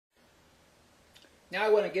Now I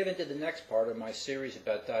want to get into the next part of my series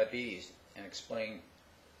about diabetes and explain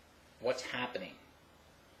what's happening,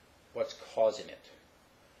 what's causing it,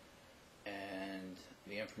 and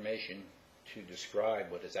the information to describe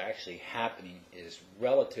what is actually happening is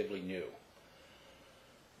relatively new.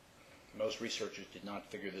 Most researchers did not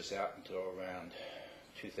figure this out until around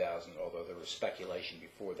 2000, although there was speculation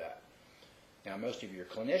before that. Now, most of your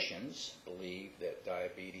clinicians believe that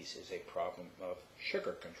diabetes is a problem of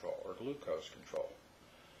sugar control or glucose control.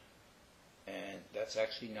 And that's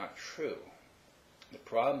actually not true. The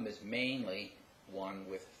problem is mainly one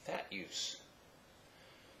with fat use.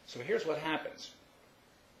 So here's what happens.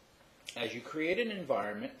 As you create an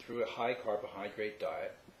environment through a high carbohydrate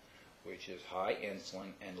diet, which is high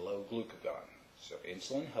insulin and low glucagon. So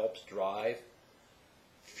insulin helps drive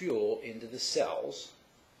fuel into the cells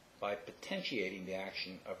by potentiating the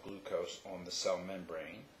action of glucose on the cell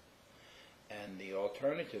membrane. And the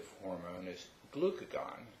alternative hormone is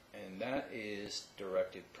glucagon, and that is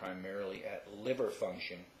directed primarily at liver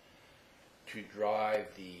function to drive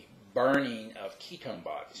the burning of ketone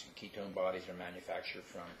bodies. And ketone bodies are manufactured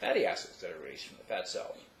from fatty acids that are released from the fat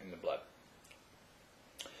cells in the blood.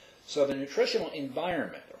 So the nutritional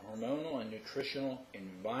environment, the hormonal and nutritional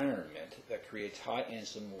environment that creates high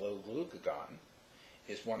insulin, low glucagon,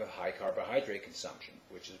 is one of high carbohydrate consumption,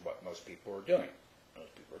 which is what most people are doing.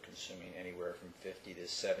 Most people are consuming anywhere from 50 to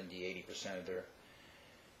 70, 80% of their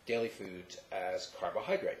daily foods as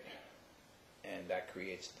carbohydrate. And that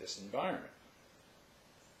creates this environment.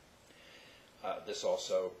 This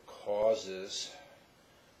also causes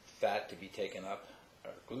fat to be taken up,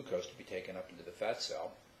 or glucose to be taken up into the fat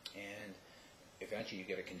cell, and eventually you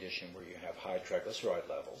get a condition where you have high triglyceride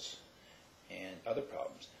levels and other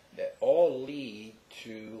problems that all lead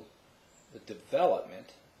to the development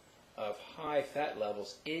of high fat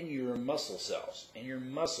levels in your muscle cells.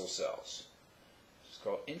 It's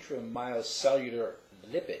called intramyocellular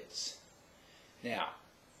lipids. Now,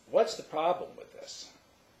 what's the problem with this?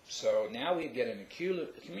 So now we get an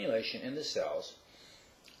accumulation in the cells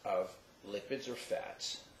of lipids or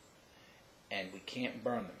fats, and we can't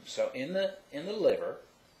burn them. So in the liver,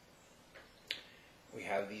 we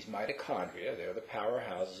have these mitochondria. They're the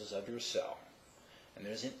powerhouses of your cell. And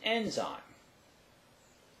there's an enzyme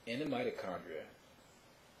in the mitochondria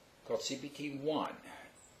called CPT1.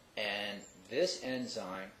 And this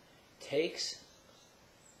enzyme takes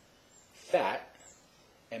fat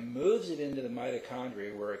and moves it into the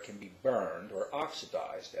mitochondria where it can be burned or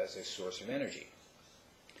oxidized as a source of energy.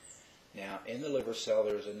 Now, in the liver cell,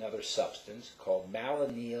 there's another substance called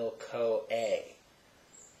malonyl-CoA.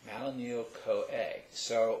 Malonyl-CoA.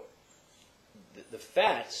 So, the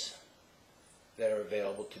fats that are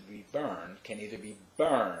available to be burned can either be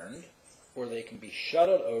burned or they can be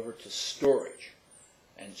shuttled over to storage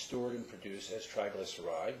and stored and produced as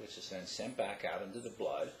triglyceride, which is then sent back out into the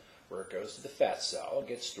blood where it goes to the fat cell and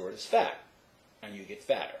gets stored as fat, and you get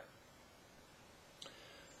fatter.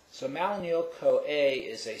 So malonyl-CoA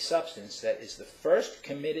is a substance that is the first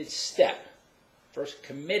committed step.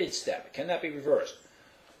 It cannot be reversed.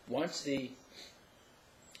 Once the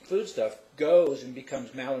foodstuff goes and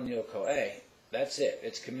becomes malonyl-CoA, that's it.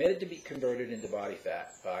 It's committed to be converted into body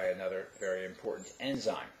fat by another very important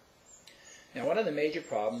enzyme. Now, one of the major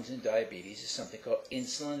problems in diabetes is something called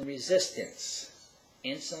insulin resistance.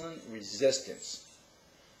 Insulin resistance.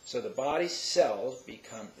 So the body's cells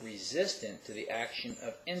become resistant to the action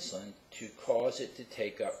of insulin to cause it to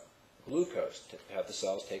take up glucose, to have the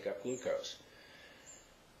cells take up glucose.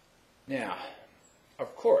 Now,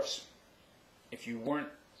 of course, if you weren't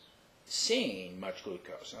seeing much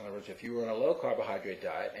glucose, in other words, if you were on a low carbohydrate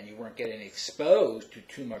diet and you weren't getting exposed to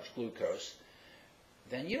too much glucose,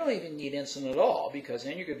 then you don't even need insulin at all, because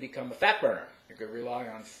then you're going to become a fat burner. You're going to rely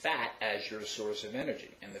on fat as your source of energy,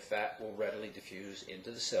 and the fat will readily diffuse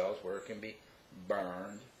into the cells where it can be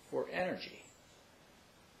burned for energy.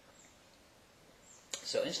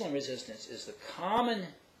 So insulin resistance is the common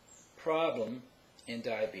problem in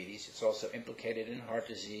diabetes. It's also implicated in heart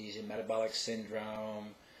disease and metabolic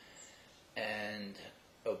syndrome and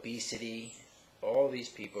obesity. All these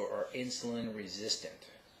people are insulin resistant.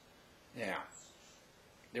 Now,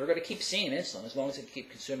 they're going to keep seeing insulin as long as they keep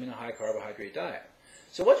consuming a high carbohydrate diet.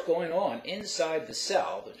 So what's going on inside the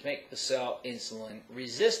cell to make the cell insulin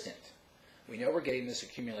resistant? We know we're getting this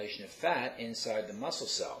accumulation of fat inside the muscle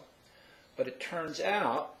cell, but it turns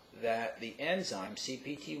out that the enzyme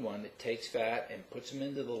CPT1 that takes fat and puts them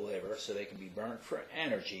into the liver so they can be burnt for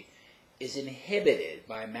energy is inhibited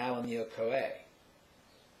by malonyl-CoA.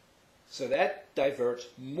 So that diverts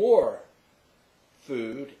more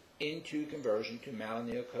food into conversion to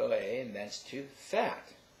malonyl-CoA and thence to fat.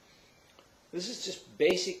 This is just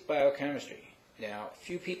basic biochemistry. Now,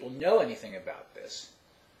 few people know anything about this.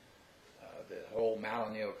 The whole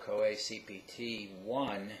malonyl-CoA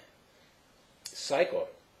CPT1 cycle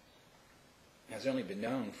has only been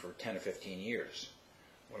known for 10 or 15 years.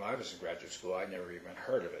 When I was in graduate school, I'd never even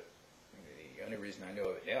heard of it. The only reason I know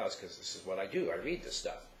of it now is because this is what I do. I read this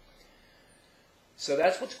stuff. So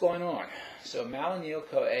that's what's going on. So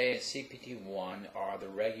malonyl-CoA and CPT1 are the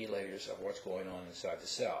regulators of what's going on inside the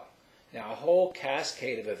cell. Now, a whole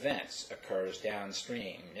cascade of events occurs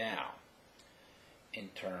downstream now in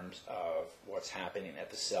terms of what's happening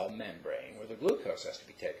at the cell membrane where the glucose has to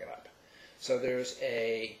be taken up. So there's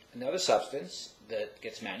another substance that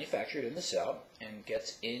gets manufactured in the cell and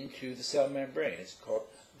gets into the cell membrane. It's called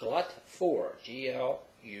GLUT4,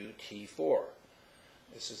 G-L-U-T-4.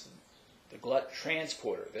 This is the GLUT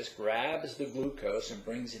transporter. This grabs the glucose and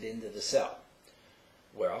brings it into the cell.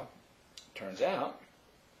 Well, it turns out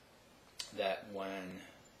that when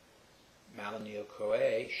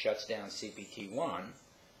malonyl-CoA shuts down CPT1,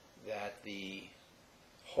 that the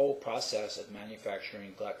whole process of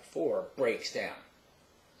manufacturing GLUT4 breaks down.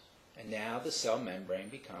 And now the cell membrane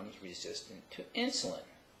becomes resistant to insulin.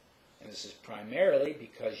 And this is primarily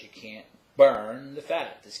because you can't burn the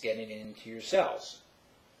fat that's getting into your cells.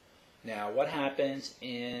 Now, what happens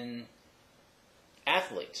in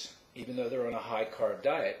athletes, even though they're on a high-carb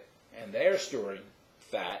diet, and they're storing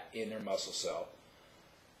fat in their muscle cell,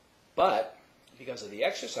 but because of the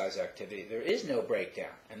exercise activity, there is no breakdown,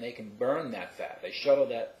 and they can burn that fat. They shuttle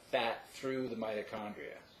that fat through the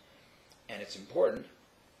mitochondria. And it's important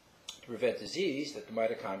to prevent disease that the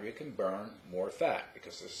mitochondria can burn more fat,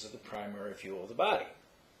 because this is the primary fuel of the body.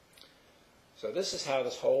 So this is how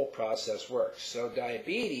this whole process works. So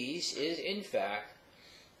diabetes is, in fact,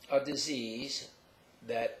 a disease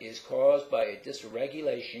that is caused by a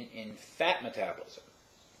dysregulation in fat metabolism.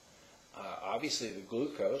 Obviously, the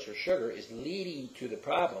glucose or sugar is leading to the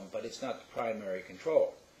problem, but it's not the primary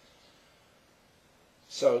control.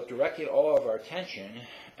 So directing all of our attention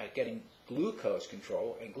at getting glucose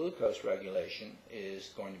control and glucose regulation is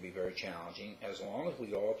going to be very challenging as long as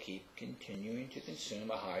we all keep continuing to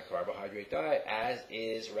consume a high carbohydrate diet as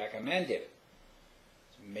is recommended.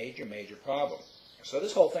 It's a major, major problem. So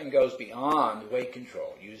this whole thing goes beyond weight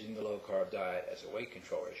control, using the low-carb diet as a weight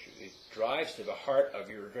control issue. It drives to the heart of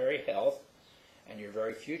your very health and your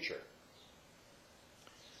very future.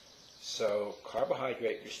 So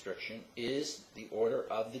carbohydrate restriction is the order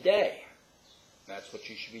of the day. That's what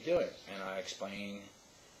you should be doing. And I explain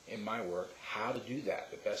in my work how to do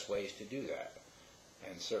that, the best ways to do that.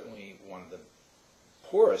 And certainly one of the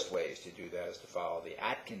poorest ways to do that is to follow the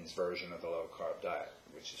Atkins version of the low-carb diet,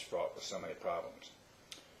 which is fraught with so many problems.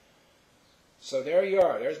 So there you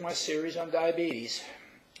are. There's my series on diabetes.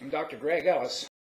 I'm Dr. Greg Ellis.